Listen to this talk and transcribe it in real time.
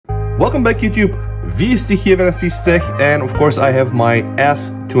Welcome back YouTube, VST here, VST Tech, and of course I have my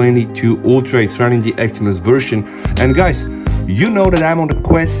S22 Ultra. It's running the external version. And guys, you know that I'm on the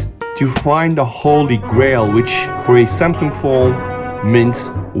quest to find the holy grail, which for a Samsung phone means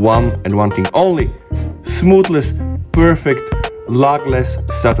one and one thing only: smoothness, perfect, lagless,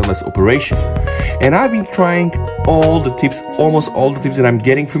 stutterless operation. And I've been trying all the tips, almost all the tips that I'm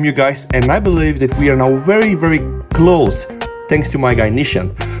getting from you guys, and I believe that we are now very close, thanks to my guy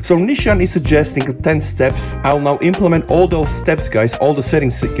Nishan. So Nishan is suggesting 10 steps. I'll now implement all those steps, guys, all the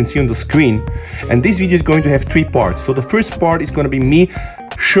settings you can see on the screen. And this video is going to have 3 parts. So the first part is going to be me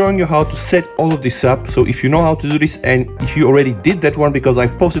showing you how to set all of this up. So if you know how to do this, and if you already did that one, because I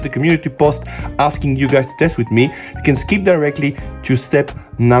posted a community post asking you guys to test with me, you can skip directly to step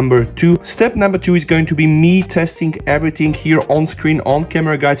number 2. Step number 2 is going to be me testing everything here on screen, on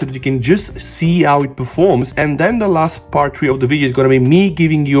camera, guys, so that you can just see how it performs. And then the last part 3 of the video is going to be me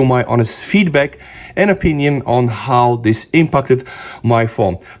giving you my honest feedback and opinion on how this impacted my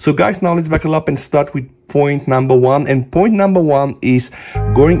phone. So guys, now let's buckle up and start with point number 1. And point number 1 is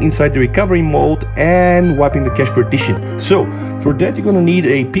going inside the recovery mode and wiping the cache partition. So for that, you're gonna need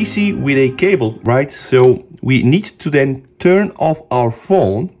a PC with a cable, right? So we need to then turn off our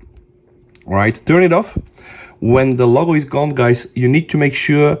phone, right? Turn it off. When the logo is gone, guys, you need to make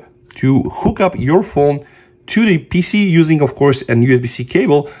sure to hook up your phone to the PC using, of course, an USB-C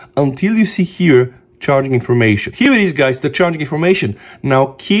cable until you see here charging information. Here it is, guys, the charging information.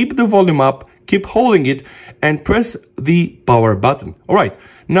 Now keep the volume up, keep holding it, and press the power button. All right,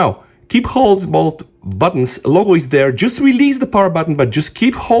 now keep holding both buttons. Logo is there. Just release the power button, but just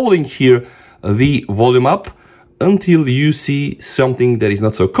keep holding here the volume up until you see something that is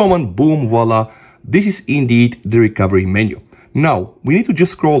not so common. Boom, voila. This is indeed the recovery menu. Now we need to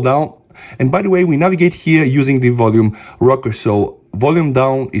just scroll down. And by the way, we navigate here using the volume rocker. So volume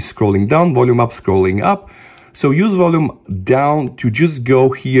down is scrolling down, volume up scrolling up. So use volume down to just go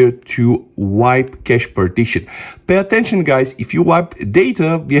here to wipe cache partition. Pay attention, guys, if you wipe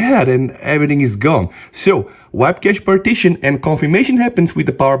data, yeah, then everything is gone. So wipe cache partition, and confirmation happens with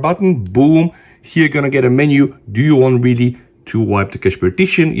the power button. Boom, here you're gonna get a menu. Do you want really to wipe the cache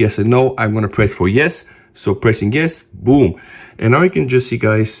partition? Yes and no. I'm gonna press for yes. So pressing yes, boom. And now you can just see,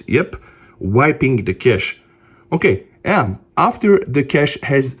 guys, yep, wiping the cache. Okay, and after the cache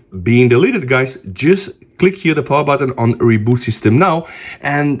has been deleted, guys, just click here the power button on reboot system now,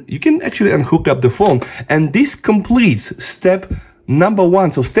 and you can actually unhook up the phone. And this completes step number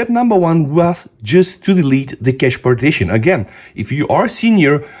 1. So step number 1 was just to delete the cache partition. Again, if you are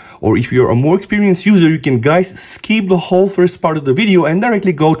senior or if you're a more experienced user, you can, guys, skip the whole first part of the video and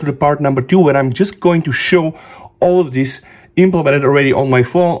directly go to the part number 2, where I'm just going to show all of this implemented already on my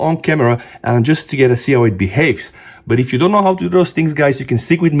phone, on camera, and just to get to see how it behaves. But if you don't know how to do those things, guys, you can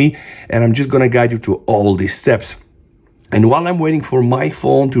stick with me, and I'm just gonna guide you through all these steps. And while I'm waiting for my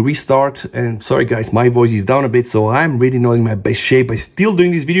phone to restart, and sorry guys, my voice is down a bit, so I'm really not in my best shape. I'm still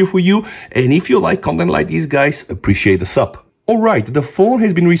doing this video for you, and if you like content like this, guys, appreciate the sub. Alright, the phone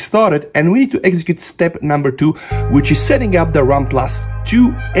has been restarted, and we need to execute step number 2, which is setting up the RAM Plus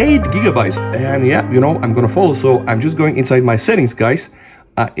to 8 GB. And yeah, you know, I'm gonna follow, so I'm just going inside my settings, guys.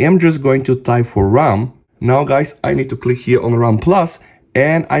 I am just going to type for RAM. Now, guys, I need to click here on RAM Plus,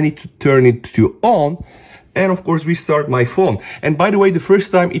 and I need to turn it to on, and of course restart my phone. And by the way, the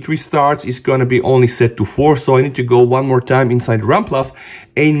first time it restarts is gonna be only set to 4, so I need to go one more time inside RAM Plus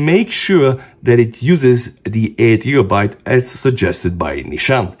and make sure that it uses the 8 GB as suggested by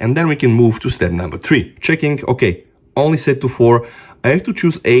Nishan. And then we can move to step number 3. Checking, okay, only set to 4. I have to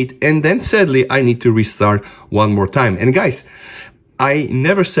choose 8, and then sadly I need to restart one more time. And guys, I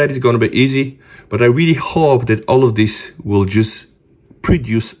never said it's gonna be easy, but I really hope that all of this will just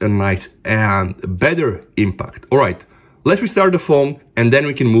produce a nice and better impact. All right, let's restart the phone, and then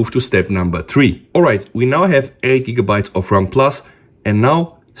we can move to step number 3. All right, we now have 8 GB of RAM Plus, and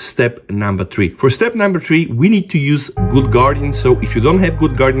now step number 3. For step number 3, we need to use Good Guardian. So if you don't have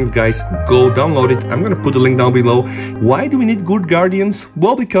Good Guardians, guys, go download it. I'm gonna put the link down below. Why do we need Good Guardians?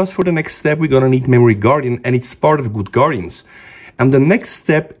 Well, because for the next step, we're gonna need Memory Guardian, and it's part of Good Guardians. And the next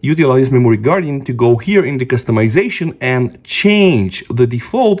step utilizes Memory Guardian to go here in the customization and change the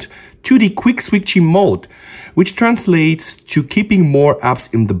default to the quick switching mode, which translates to keeping more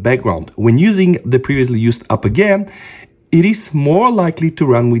apps in the background. When using the previously used app again, it is more likely to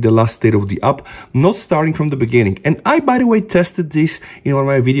run with the last state of the app, not starting from the beginning. And I, by the way, tested this in one of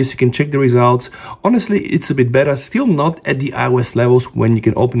my videos. You can check the results. Honestly, it's a bit better. Still not at the iOS levels when you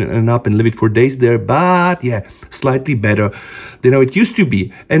can open an app and leave it for days there, but yeah, slightly better than how it used to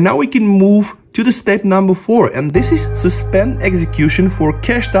be. And now we can move to the step number 4, and this is suspend execution for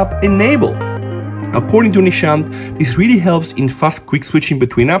cached app enable. According to Nishant, this really helps in fast quick switching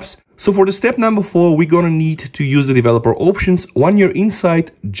between apps. So for the step number 4, we're gonna need to use the developer options. When you're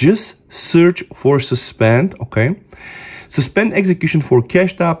inside, just search for suspend, okay? Suspend execution for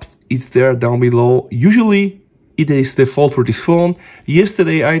cached apps, it's there down below. Usually it is default for this phone.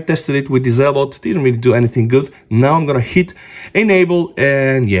 Yesterday I tested it with disabled, didn't really do anything good. Now I'm gonna hit enable,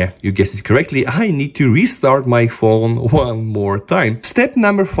 and yeah, you guessed it correctly, I need to restart my phone one more time. Step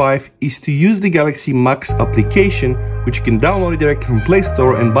number 5 is to use the Galaxy Max application, which you can download it directly from Play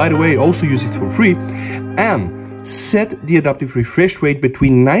Store, and by the way, also use it for free, and set the adaptive refresh rate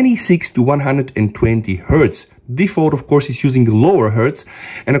between 96 to 120 Hz. Default, of course, is using lower hertz,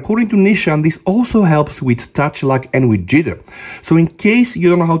 and according to Nishan, this also helps with touch lag and with jitter. So in case you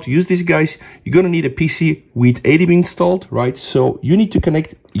don't know how to use this, guys, you're gonna need a PC with ADB installed, right? So you need to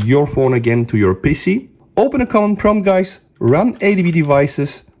connect your phone again to your PC, open a command prompt, guys, run ADB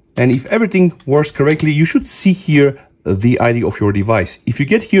devices, and if everything works correctly, you should see here the ID of your device. If you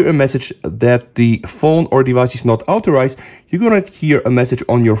get here a message that the phone or device is not authorized, you're gonna hear a message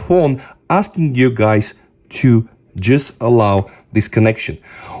on your phone asking you guys to just allow this connection.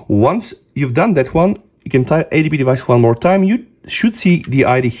 Once you've done that one, you can type ADB device one more time. You should see the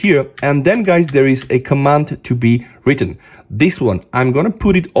ID here, and then guys, there is a command to be written. This one, I'm gonna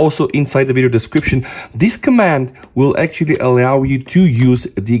put it also inside the video description. This command will actually allow you to use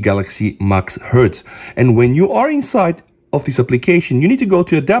the Galaxy Max Hertz. And when you are inside of this application, you need to go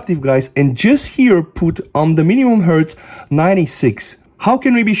to adaptive, guys, and just here put on the minimum hertz 96. How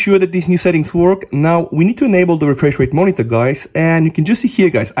can we be sure that these new settings work? Now, we need to enable the refresh rate monitor, guys, and you can just see here,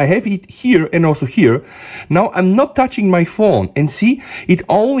 guys, I have it here and also here. Now, I'm not touching my phone, and see, it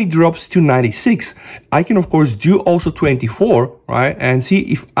only drops to 96. I can, of course, do also 24, right? And see,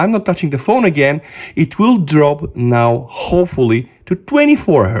 if I'm not touching the phone again, it will drop now, hopefully, to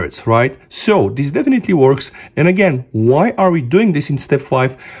 24 Hz, right? So this definitely works. And again, why are we doing this in step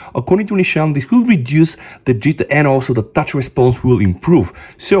 5? According to Nishan, this will reduce the jitter and also the touch response will improve.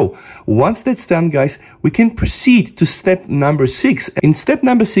 So once that's done, guys, we can proceed to step number 6. In step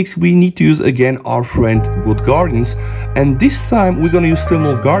number 6, we need to use again our friend Good Guardians, and this time we're going to use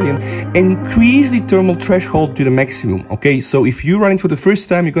Thermal Guardian and increase the thermal threshold to the maximum. Okay, so if you run it for the first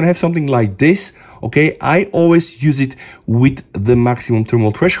time, you're going to have something like this. Okay, I always use it with the maximum thermal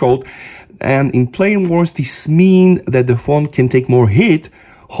threshold, and in plain words, this means that the phone can take more heat,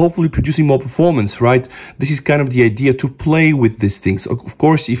 hopefully producing more performance, right? This is kind of the idea, to play with these things. Of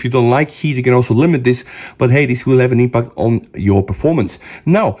course, if you don't like heat, you can also limit this, but hey, this will have an impact on your performance.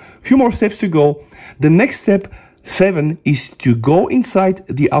 Now, a few more steps to go. The next step, 7, is to go inside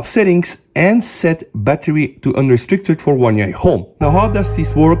the app settings and set battery to unrestricted for 1 year home. Now, how does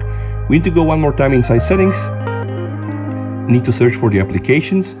this work? We need to go one more time inside settings, need to search for the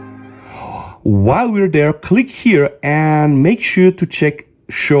applications. While we're there, click here and make sure to check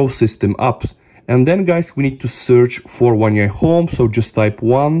show system apps. And then, guys, we need to search for 1 year home. So just type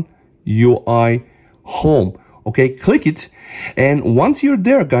 1 UI home. Okay, click it. And once you're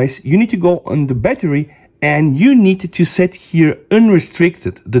there, guys, you need to go on the battery and you need to set here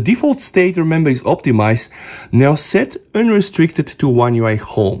unrestricted. The default state, remember, is optimized. Now set unrestricted to 1 UI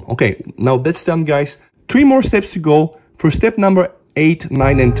home. Okay, now that's done, guys. 3 more steps to go. For step number 8,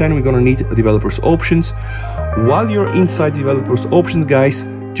 9, and 10, we're gonna need developers options. While you're inside developers options, guys,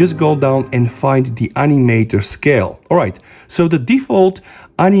 just go down and find the animator scale. All right, so the default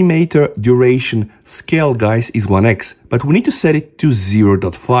animator duration scale, guys, is 1x, but we need to set it to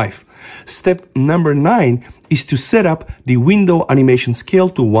 0.5. Step number 9 is to set up the window animation scale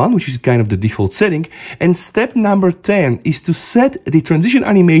to 1, which is kind of the default setting. And step number 10 is to set the transition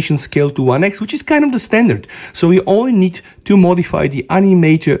animation scale to 1x, which is kind of the standard. So we only need to modify the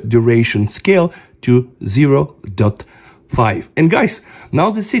animator duration scale to 0.5. And guys, now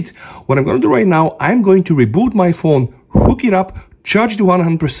that's it. What I'm going to do right now, I'm going to reboot my phone, hook it up, charge to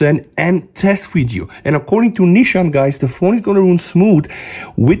 100% and test with you. And according to Nishan, guys, the phone is going to run smooth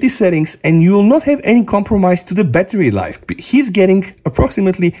with the settings and you will not have any compromise to the battery life. He's getting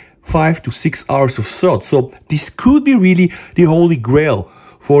approximately 5 to 6 hours of slot. So this could be really the holy grail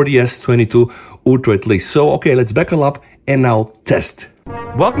for the S22 Ultra at least. So okay, let's buckle up and now test.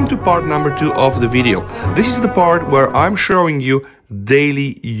 Welcome to part number 2 of the video. This is the part where I'm showing you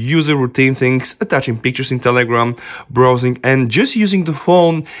daily user routine things, attaching pictures in Telegram, browsing, and just using the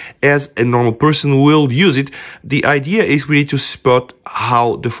phone as a normal person will use it. The idea is really to spot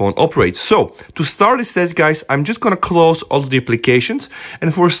how the phone operates. So to start this test, guys, I'm just gonna close all the applications,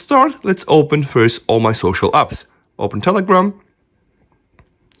 and for a start, let's open first all my social apps. Open Telegram,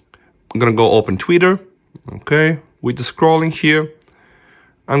 I'm gonna go open Twitter, okay, with the scrolling here.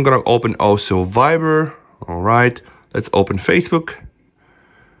 I'm gonna open also Viber, all right. Let's open Facebook.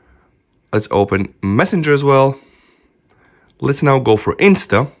 Let's open Messenger as well. Let's now go for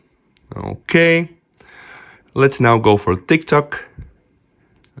Insta, okay. Let's now go for TikTok,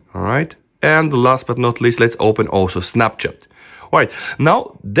 all right. And last but not least, let's open also Snapchat. All right,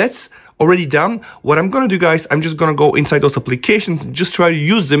 now that's already done. What I'm gonna do, guys, I'm just gonna go inside those applications and just try to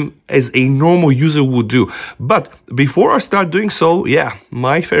use them as a normal user would do. But before I start doing so, yeah,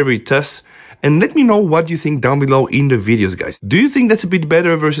 my favorite test. And let me know what you think down below in the videos, guys. Do you think that's a bit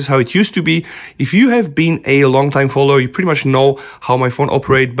better versus how it used to be? If you have been a long-time follower, you pretty much know how my phone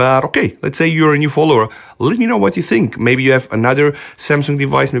operates, but okay, let's say you're a new follower. Let me know what you think. Maybe you have another Samsung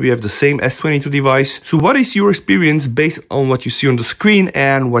device, maybe you have the same S22 device. So what is your experience based on what you see on the screen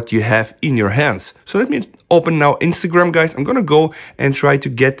and what you have in your hands? So let me open now Instagram, guys. I'm gonna go and try to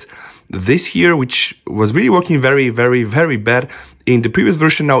get this here, which was really working very bad in the previous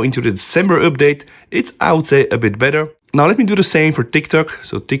version. Now into the December update, it's, I would say, a bit better. Now let me do the same for TikTok.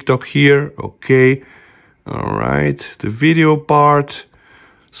 So TikTok here, okay. All right, the video part,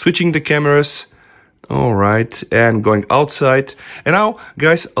 switching the cameras, all right, and going outside. And now,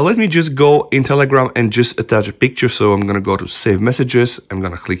 guys, let me just go in Telegram and just attach a picture. So I'm gonna go to save messages. I'm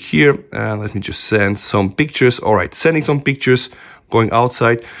gonna click here and let me just send some pictures. All right, sending some pictures, going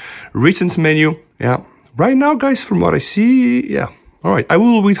outside. Recent menu, yeah. Right now, guys, from what I see, yeah. All right, I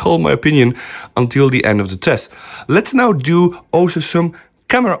will withhold my opinion until the end of the test. Let's now do also some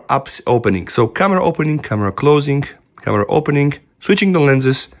camera apps opening. So camera opening, camera closing, camera opening, switching the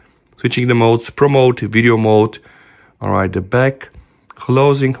lenses, switching the modes, pro mode, video mode. All right, the back,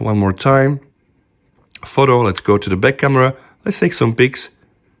 closing one more time. Photo, let's go to the back camera. Let's take some pics.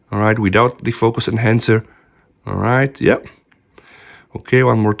 All right, without the focus enhancer. All right, yeah. Okay,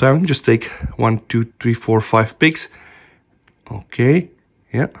 one more time. Just take 1, 2, 3, 4, 5 pics. Okay,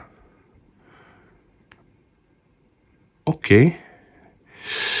 yeah. Okay.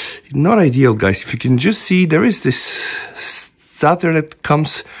 Not ideal, guys. If you can just see, there is this stutter that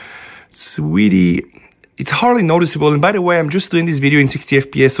comes. It's really, it's hardly noticeable. And by the way, I'm just doing this video in 60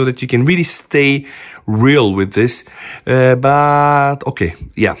 FPS so that you can really stay real with this. But okay,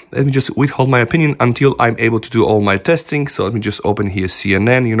 yeah, let me just withhold my opinion until I'm able to do all my testing. So let me just open here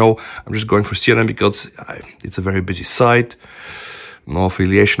CNN. You know, I'm just going for CNN because it's a very busy site. No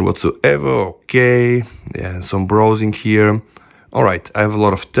affiliation whatsoever. Okay, yeah, some browsing here. All right, I have a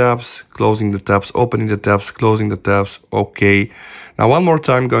lot of tabs, closing the tabs, opening the tabs, closing the tabs. Okay, now one more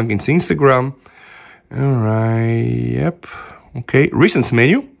time going into Instagram. All right, yep. Okay, recent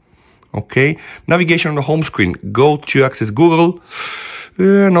menu. Okay, navigation on the home screen. Go to access Google.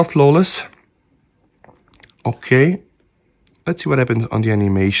 Not flawless. Okay, let's see what happens on the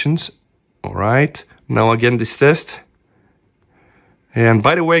animations. All right, now again this test. And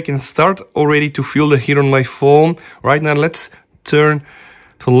by the way, I can start already to feel the heat on my phone. Right now, let's turn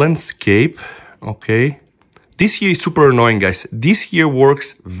to landscape. Okay, this here is super annoying, guys. This here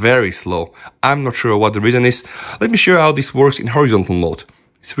works very slow. I'm not sure what the reason is. Let me show you how this works in horizontal mode.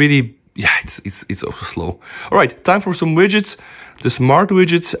 It's really, yeah, it's also slow. All right, time for some widgets. The smart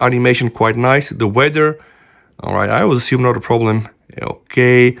widgets, animation quite nice. The weather, all right, I would assume not a problem.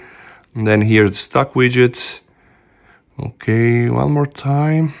 Okay, and then here the stock widgets. Okay, one more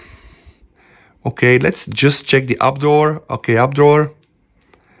time. Okay, let's just check the app drawer. Okay, app drawer.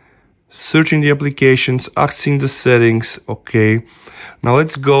 Searching the applications, accessing the settings. Okay, now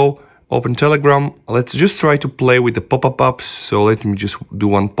let's go open Telegram. Let's just try to play with the pop-up apps. So let me just do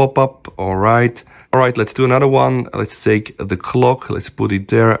one pop-up. All right, let's do another one. Let's take the clock. Let's put it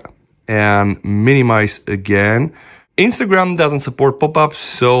there and minimize again. Instagram doesn't support pop-ups,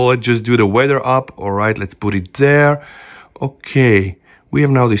 so let's just do the weather app. All right, let's put it there. Okay, we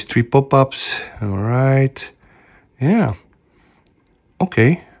have now these 3 pop-ups. All right, yeah.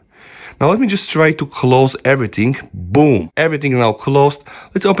 Okay, now let me just try to close everything. Boom, everything is now closed.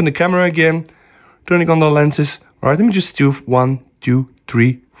 Let's open the camera again, turning on the lenses. All right, let me just do 1, 2,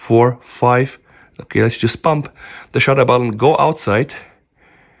 3, 4, 5. Okay, let's just pump the shutter button, go outside.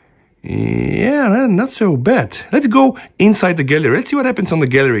 Yeah, not so bad. Let's go inside the gallery. Let's see what happens on the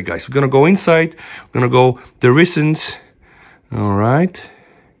gallery, guys. We're gonna go inside. We're gonna go the recents. All right.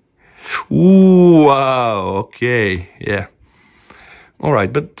 Ooh, wow. Okay. Yeah. All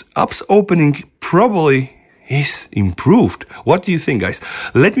right. But apps opening probably is improved. What do you think, guys?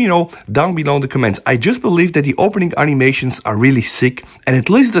 Let me know down below in the comments. I just believe that the opening animations are really sick, and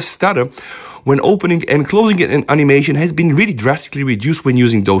at least the stutter when opening and closing an animation has been really drastically reduced when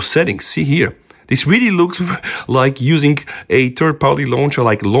using those settings. See here. This really looks like using a third-party launcher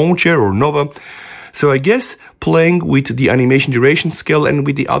like Launcher or Nova. So I guess playing with the animation duration scale and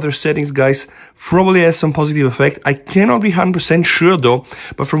with the other settings, guys, probably has some positive effect. I cannot be 100% sure though,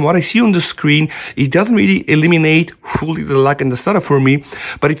 but from what I see on the screen, it doesn't really eliminate fully the lag and the stutter for me,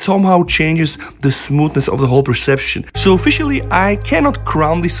 but it somehow changes the smoothness of the whole perception. So officially, I cannot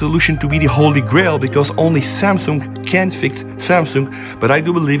crown this solution to be the holy grail because only Samsung can fix Samsung, but I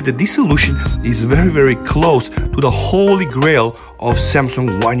do believe that this solution is very, very close to the holy grail of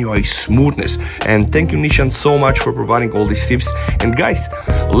Samsung One UI smoothness. And thank you, Nishan, so much for providing all these tips. And guys,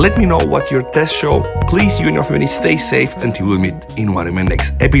 let me know what your tests show. Please, you and your family stay safe until we meet in one of my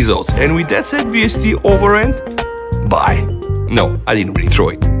next episodes. And with that said, VST over and bye. No, I didn't really throw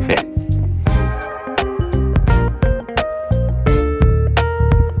it.